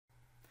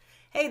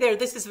Hey there,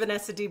 this is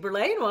Vanessa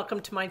DeBurlet and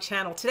welcome to my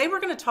channel. Today we're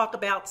going to talk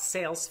about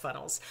sales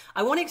funnels.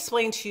 I want to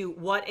explain to you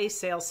what a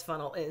sales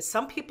funnel is.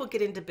 Some people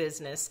get into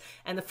business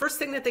and the first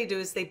thing that they do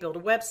is they build a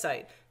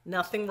website.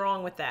 Nothing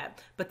wrong with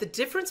that. But the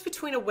difference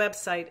between a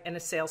website and a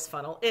sales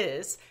funnel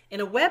is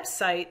in a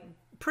website,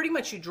 pretty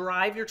much you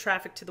drive your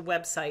traffic to the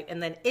website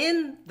and then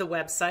in the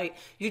website,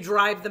 you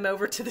drive them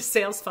over to the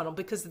sales funnel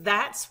because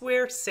that's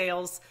where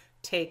sales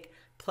take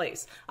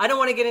place. I don't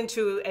want to get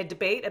into a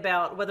debate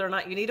about whether or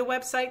not you need a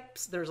website.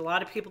 There's a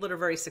lot of people that are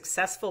very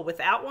successful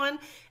without one,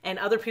 and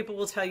other people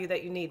will tell you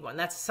that you need one.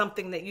 That's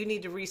something that you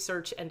need to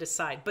research and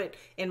decide. But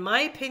in my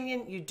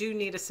opinion, you do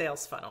need a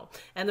sales funnel,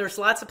 and there's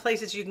lots of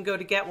places you can go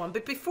to get one.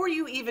 But before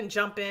you even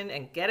jump in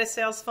and get a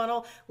sales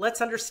funnel,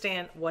 let's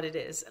understand what it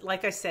is.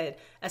 Like I said,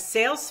 a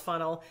sales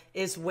funnel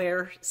is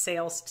where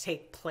sales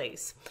take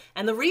place.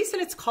 And the reason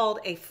it's called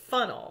a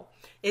funnel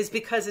is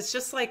because it's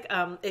just like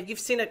if you've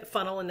seen a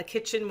funnel in the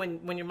kitchen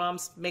when your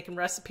mom's making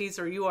recipes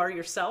or you are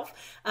yourself.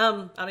 I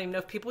don't even know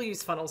if people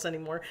use funnels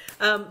anymore.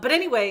 But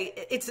anyway,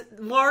 it's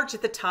large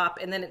at the top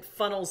and then it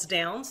funnels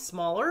down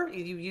smaller.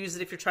 You use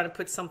it if you're trying to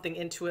put something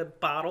into a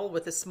bottle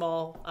with a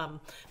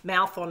small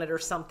mouth on it or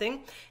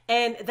something.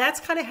 And that's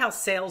kind of how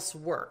sales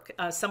work.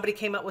 Somebody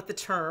came up with the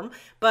term,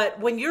 but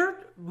when you're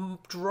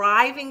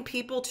driving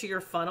people to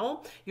your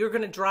funnel, you're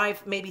going to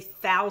drive maybe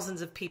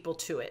thousands of people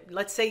to it.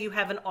 Let's say you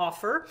have an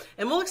offer,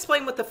 and we'll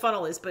explain what the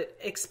funnel is, but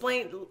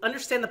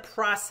understand the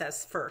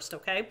process first,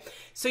 okay?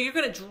 So you're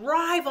going to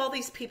drive all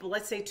these people,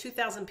 let's say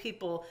 2,000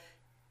 people,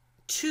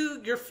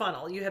 to your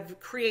funnel. You have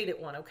created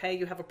one, okay?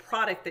 You have a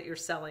product that you're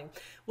selling.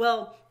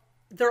 Well,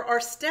 there are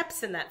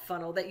steps in that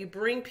funnel that you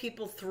bring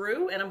people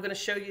through, and I'm going to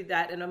show you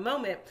that in a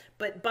moment.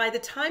 But by the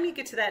time you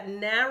get to that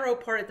narrow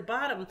part at the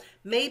bottom,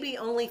 maybe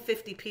only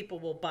 50 people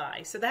will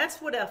buy. So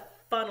that's what a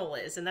funnel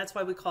is, and that's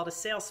why we call it a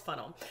sales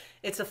funnel.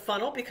 It's a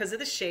funnel because of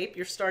the shape.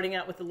 You're starting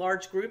out with a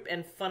large group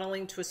and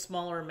funneling to a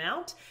smaller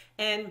amount,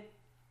 and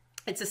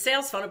it's a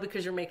sales funnel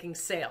because you're making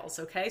sales,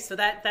 okay? So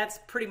that's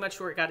pretty much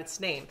where it got its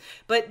name.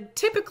 But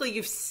typically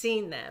you've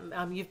seen them.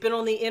 You've been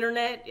on the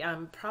internet,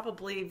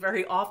 probably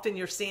very often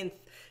you're seeing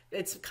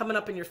it's coming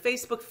up in your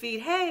Facebook feed.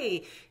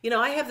 Hey,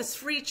 I have this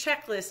free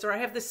checklist, or I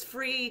have this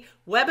free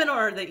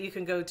webinar that you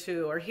can go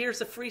to, or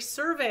here's a free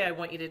survey I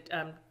want you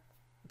to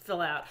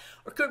fill out,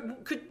 or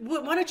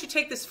why don't you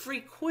take this free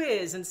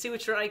quiz and see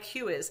what your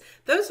IQ is?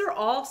 Those are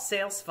all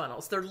sales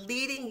funnels. They're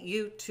leading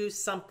you to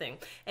something.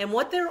 And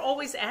what they're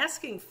always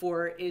asking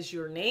for is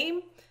your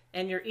name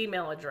and your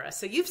email address.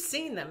 So you've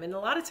seen them, and a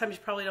lot of times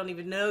you probably don't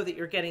even know that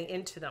you're getting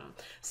into them.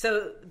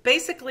 So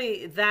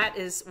basically that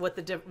is what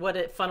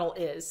a funnel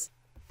is.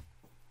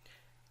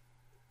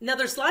 Now,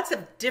 there's lots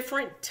of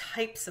different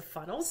types of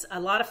funnels.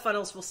 A lot of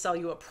funnels will sell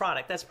you a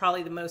product. That's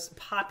probably the most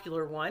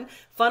popular one.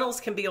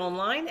 Funnels can be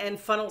online, and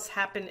funnels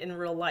happen in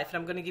real life. And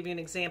I'm going to give you an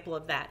example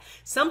of that.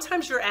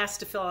 Sometimes you're asked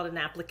to fill out an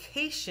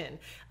application.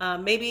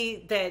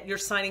 Maybe that you're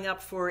signing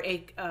up for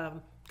a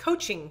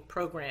coaching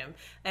program,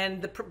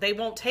 and they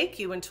won't take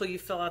you until you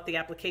fill out the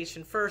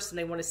application first, and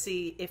they want to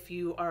see if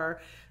you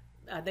are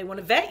they want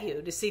to vet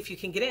you to see if you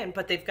can get in,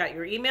 but they've got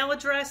your email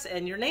address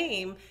and your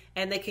name,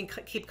 and they can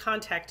keep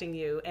contacting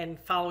you and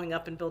following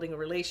up and building a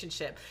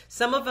relationship.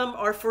 Some of them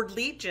are for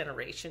lead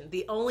generation.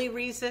 The only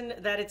reason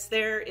that it's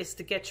there is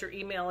to get your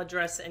email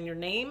address and your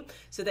name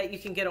so that you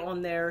can get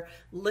on their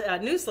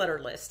newsletter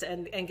list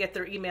and get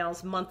their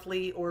emails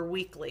monthly or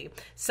weekly.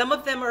 Some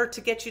of them are to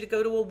get you to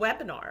go to a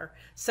webinar.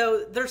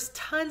 So there's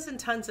tons and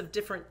tons of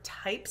different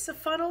types of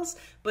funnels,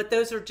 but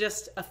those are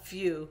just a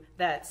few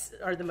that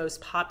are the most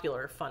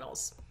popular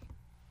funnels.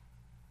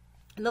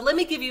 Now, let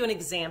me give you an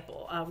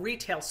example.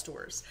 Retail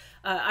stores.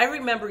 I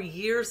remember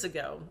years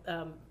ago,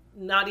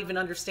 not even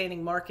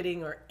understanding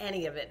marketing or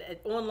any of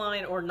it,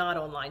 online or not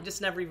online,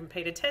 just never even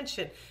paid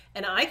attention.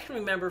 And I can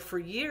remember for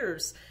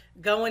years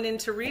going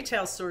into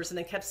retail stores and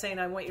they kept saying,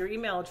 I want your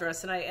email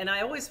address. And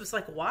I always was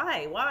like,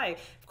 why?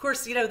 Of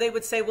course, they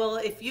would say, well,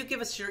 if you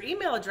give us your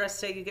email address,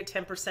 say you get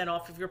 10%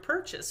 off of your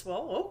purchase.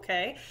 Well,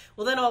 okay.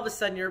 Well, then all of a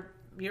sudden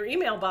your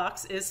email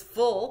box is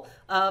full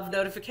of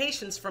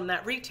notifications from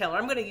that retailer.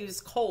 I'm going to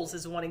use Kohl's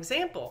as one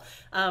example.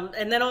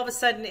 And then all of a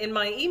sudden in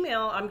my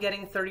email, I'm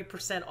getting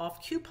 30%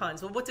 off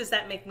coupons. Well, what does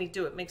that make me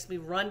do? It makes me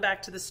run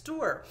back to the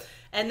store.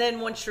 And then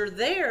once you're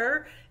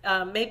there,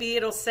 maybe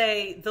it'll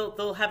say,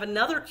 they'll have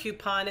another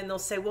coupon and they'll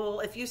say, well,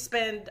 if you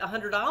spend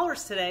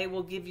 $100 today,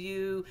 we'll give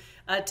you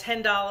a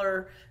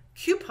 $10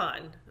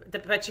 coupon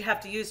that you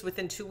have to use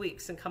within 2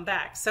 weeks and come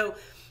back. So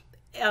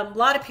a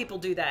lot of people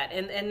do that,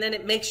 and then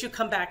it makes you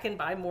come back and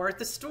buy more at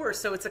the store.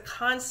 So it's a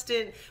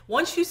constant,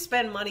 once you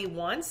spend money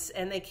once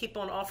and they keep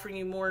on offering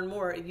you more and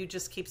more, you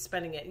just keep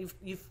spending it.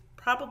 You've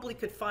probably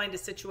could find a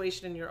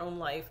situation in your own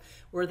life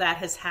where that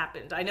has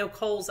happened. I know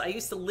Kohl's, I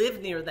used to live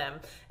near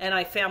them and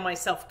I found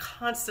myself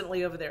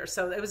constantly over there.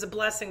 So it was a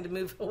blessing to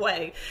move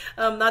away.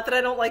 Not that I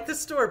don't like the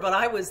store, but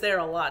I was there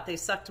a lot. They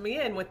sucked me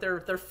in with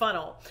their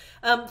funnel.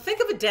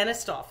 Think of a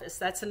dentist office.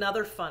 That's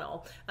another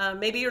funnel.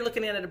 Maybe you're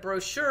looking at a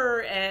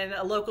brochure and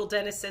a local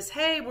dentist says,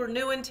 hey, we're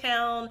new in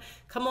town.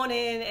 Come on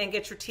in and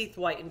get your teeth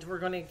whitened. We're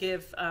going to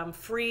give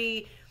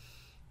free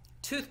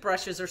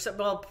toothbrushes or something,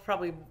 well,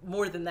 probably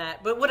more than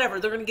that, but whatever.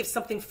 They're going to give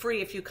something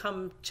free if you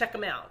come check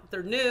them out.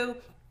 They're new.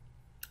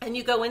 And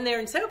you go in there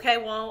and say, okay,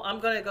 well, I'm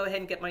going to go ahead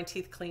and get my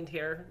teeth cleaned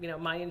here. You know,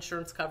 my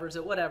insurance covers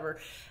it, whatever.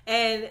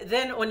 And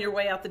then on your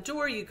way out the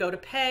door, you go to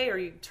pay or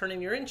you turn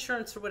in your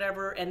insurance or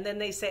whatever. And then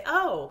they say,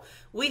 oh,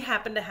 we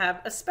happen to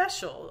have a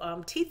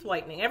special teeth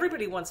whitening.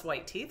 Everybody wants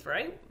white teeth,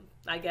 right?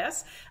 I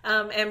guess.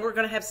 And we're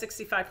going to have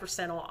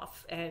 65%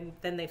 off. And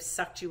then they've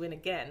sucked you in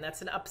again.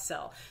 That's an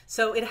upsell.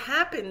 So it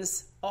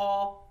happens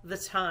all the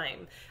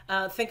time.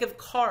 Think of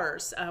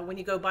cars. When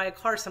you go buy a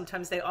car,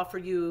 sometimes they offer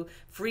you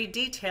free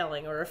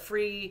detailing or a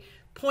free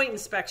point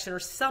inspection or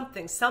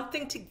something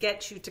to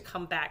get you to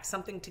come back,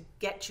 something to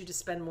get you to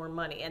spend more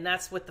money. And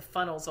that's what the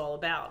funnel's all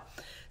about.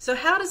 So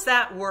how does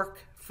that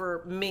work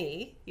for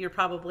me? You're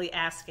probably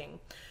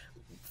asking.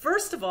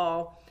 First of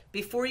all,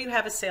 before you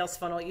have a sales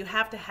funnel, you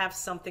have to have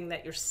something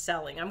that you're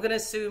selling. I'm going to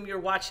assume you're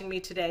watching me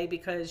today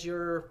because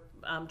you're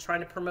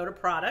trying to promote a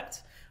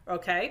product,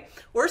 okay,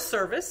 or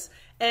service.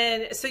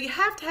 And so you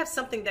have to have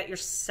something that you're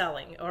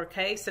selling,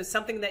 okay? So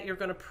something that you're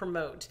going to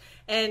promote.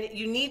 And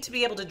you need to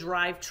be able to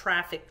drive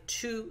traffic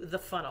to the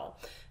funnel.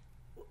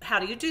 How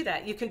do you do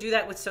that? You can do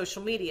that with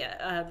social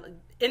media,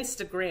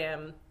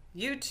 Instagram,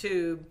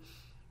 YouTube,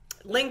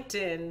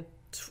 LinkedIn,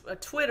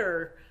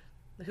 Twitter.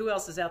 Who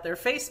else is out there?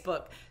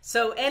 Facebook.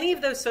 So any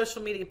of those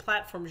social media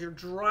platforms, you're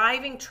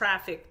driving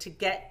traffic to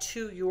get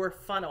to your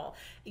funnel.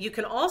 You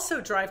can also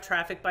drive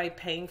traffic by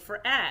paying for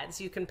ads.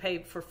 You can pay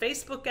for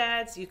Facebook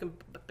ads. You can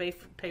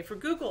pay for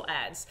Google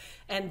ads,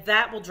 and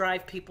that will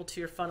drive people to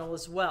your funnel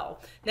as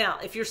well. Now,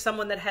 if you're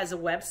someone that has a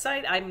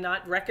website, I'm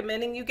not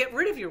recommending you get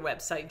rid of your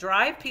website.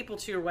 Drive people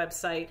to your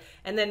website,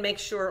 and then make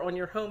sure on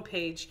your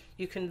homepage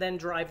you can then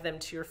drive them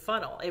to your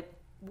funnel. It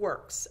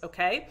works,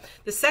 okay?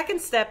 The second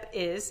step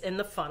is in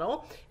the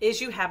funnel is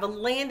you have a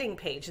landing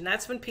page, and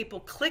that's when people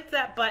click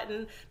that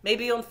button.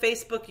 Maybe on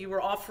Facebook you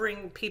were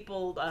offering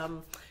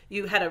people,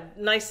 you had a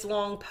nice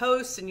long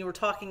post and you were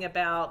talking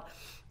about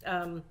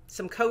maybe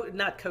some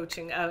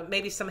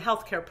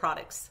healthcare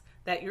products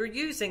that you're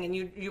using, and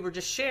you were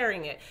just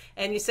sharing it,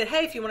 and you said,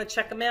 hey, if you want to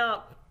check them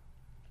out,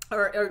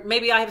 or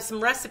maybe I have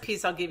some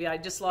recipes I'll give you. I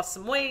just lost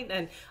some weight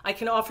and I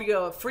can offer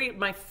you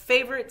my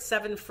favorite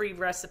 7 free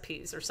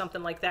recipes or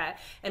something like that.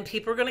 And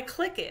people are going to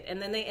click it,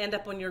 and then they end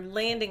up on your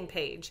landing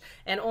page.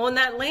 And on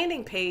that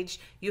landing page,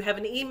 you have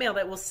an email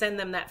that will send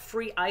them that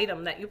free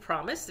item that you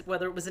promised,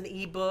 whether it was an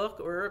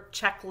ebook or a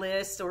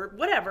checklist or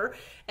whatever,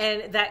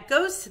 and that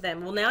goes to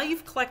them. Well, now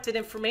you've collected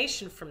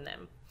information from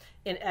them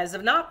as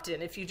an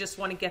opt-in if you just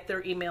want to get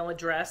their email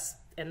address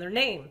and their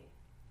name.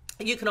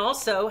 You can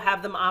also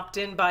have them opt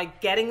in by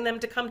getting them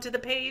to come to the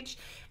page,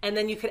 and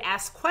then you could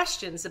ask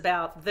questions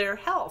about their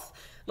health.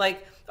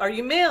 Like, are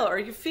you male? Are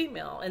you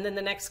female? And then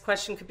the next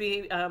question could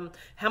be,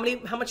 how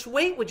much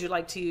weight would you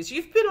like to use?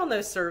 You've been on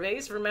those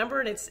surveys, remember?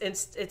 And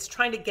it's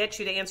trying to get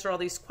you to answer all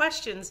these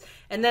questions.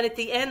 And then at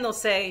the end, they'll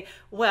say,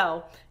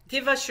 well,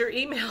 give us your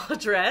email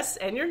address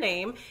and your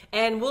name,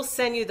 and we'll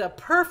send you the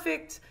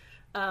perfect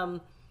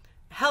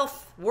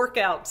health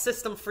workout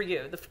system for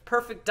you, the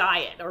perfect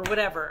diet or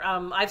whatever.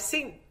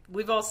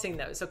 We've all seen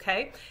those,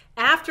 okay?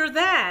 After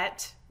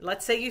that,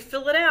 let's say you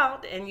fill it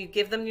out and you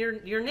give them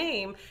your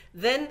name,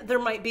 then there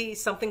might be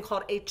something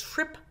called a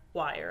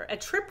tripwire. A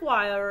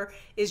tripwire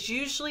is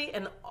usually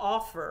an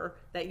offer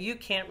that you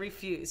can't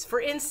refuse.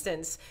 For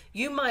instance,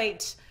 you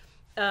might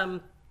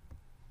want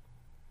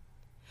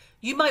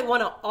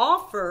to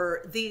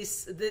offer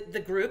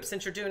the group,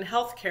 since you're doing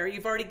healthcare,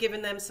 you've already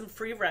given them some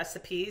free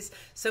recipes.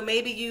 So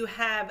maybe you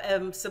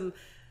have some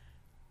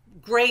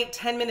great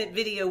 10-minute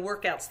video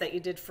workouts that you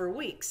did for a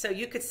week. So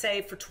you could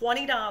say, for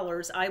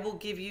 $20, I will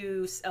give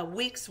you a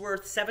week's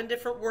worth, 7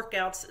 different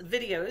workouts,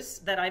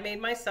 videos that I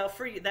made myself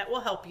for you that will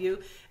help you.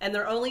 And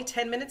they're only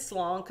 10 minutes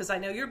long because I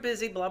know you're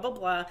busy, blah, blah,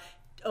 blah.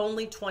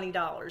 Only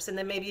 $20. And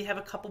then maybe you have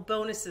a couple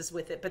bonuses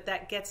with it, but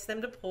that gets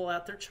them to pull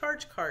out their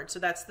charge card. So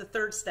that's the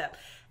third step.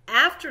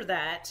 After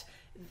that,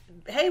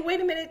 hey, wait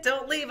a minute,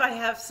 don't leave. I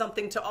have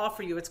something to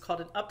offer you. It's called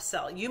an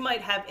upsell. You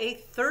might have a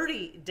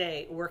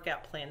 30-day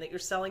workout plan that you're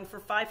selling for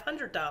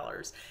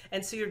 $500.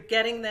 And so you're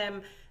getting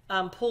them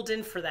pulled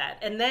in for that.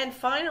 And then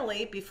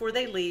finally, before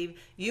they leave,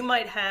 you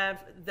might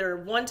have their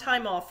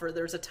one-time offer.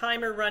 There's a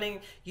timer running.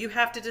 You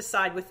have to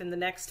decide within the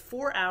next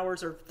 4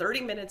 hours or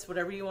 30 minutes,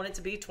 whatever you want it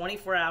to be,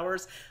 24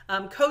 hours,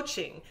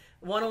 coaching.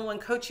 One-on-one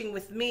coaching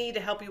with me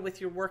to help you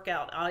with your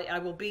workout. I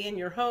will be in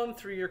your home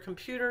through your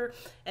computer,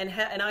 and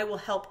I will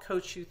help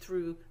coach you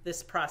through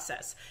this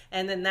process.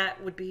 And then that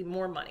would be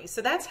more money.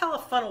 So that's how a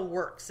funnel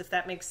works, if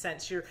that makes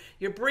sense.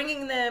 You're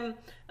bringing them,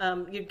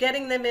 you're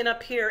getting them in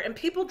up here, and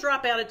people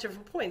drop out at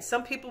different points.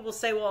 Some people will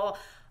say, well,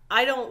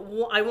 I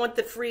want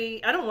the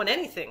free, I don't want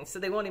anything, so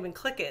they won't even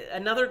click it.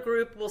 Another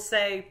group will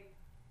say,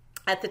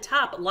 at the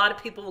top, a lot of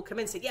people will come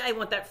in and say, yeah, I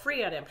want that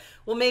free item.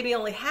 Well, maybe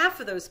only half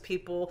of those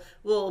people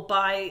will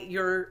buy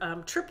your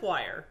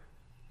tripwire,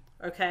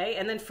 Okay.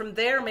 And then from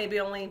there, maybe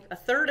only a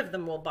third of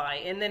them will buy.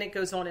 And then it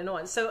goes on and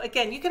on. So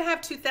again, you can have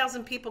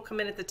 2,000 people come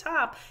in at the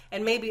top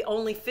and maybe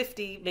only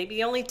 50,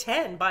 maybe only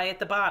 10 buy at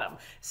the bottom.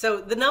 So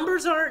the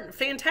numbers aren't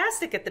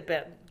fantastic at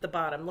the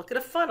bottom. Look at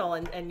a funnel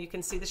and you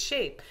can see the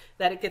shape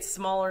that it gets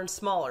smaller and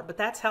smaller, but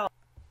that's how.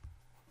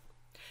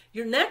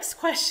 Your next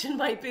question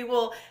might be,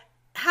 well,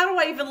 how do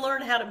I even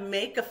learn how to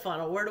make a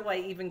funnel? Where do I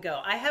even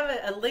go? I have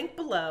a link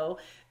below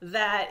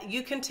that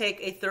you can take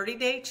a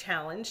 30-day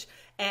challenge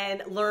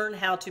and learn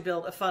how to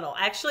build a funnel.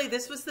 Actually,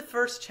 this was the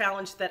first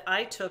challenge that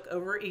I took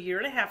over a year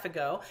and a half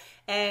ago,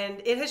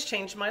 and it has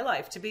changed my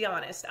life, to be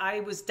honest.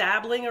 I was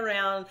dabbling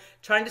around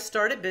trying to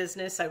start a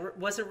business. I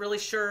wasn't really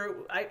sure.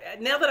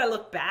 Now that I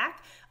look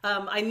back,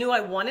 I knew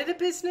I wanted a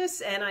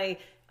business, and I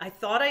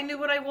thought I knew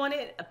what I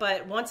wanted,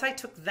 but once I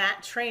took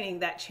that training,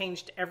 that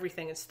changed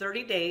everything. It's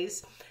 30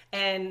 days,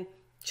 and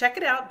check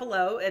it out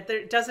below.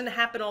 It doesn't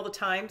happen all the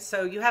time,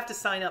 so you have to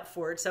sign up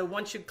for it. So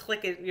once you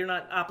click it, you're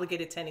not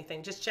obligated to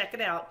anything. Just check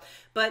it out.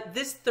 But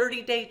this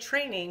 30-day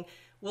training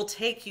will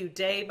take you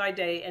day by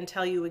day and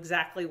tell you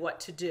exactly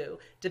what to do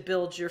to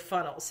build your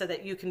funnel so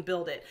that you can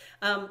build it.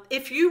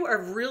 If you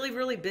are really,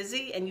 really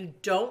busy and you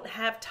don't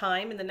have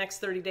time in the next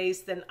 30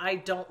 days, then I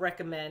don't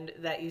recommend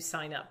that you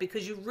sign up,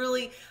 because you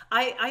really,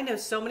 I know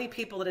so many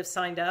people that have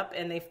signed up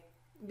and they've,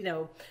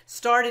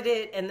 started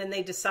it and then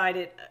they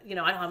decided, I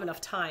don't have enough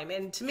time.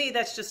 And to me,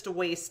 that's just a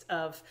waste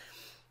of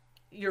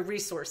your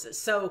resources.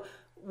 So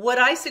what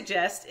I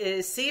suggest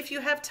is see if you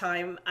have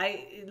time.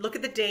 I look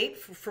at the date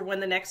for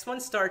when the next one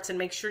starts and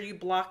make sure you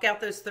block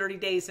out those 30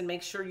 days and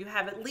make sure you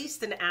have at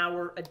least an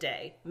hour a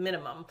day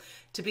minimum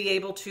to be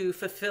able to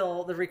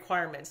fulfill the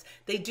requirements.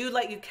 They do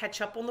let you catch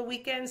up on the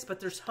weekends, but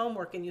there's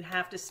homework and you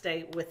have to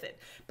stay with it.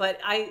 But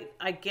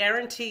I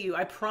guarantee you,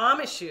 I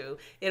promise you,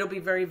 it'll be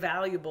very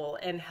valuable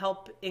and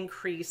help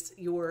increase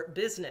your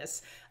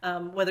business,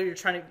 whether you're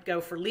trying to go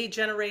for lead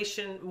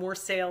generation, more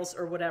sales,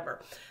 or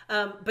whatever.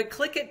 But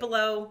click it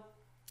below.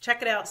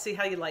 Check it out, see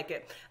how you like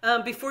it.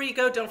 Before you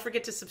go, don't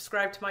forget to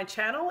subscribe to my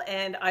channel,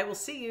 and I will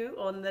see you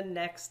on the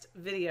next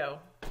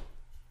video.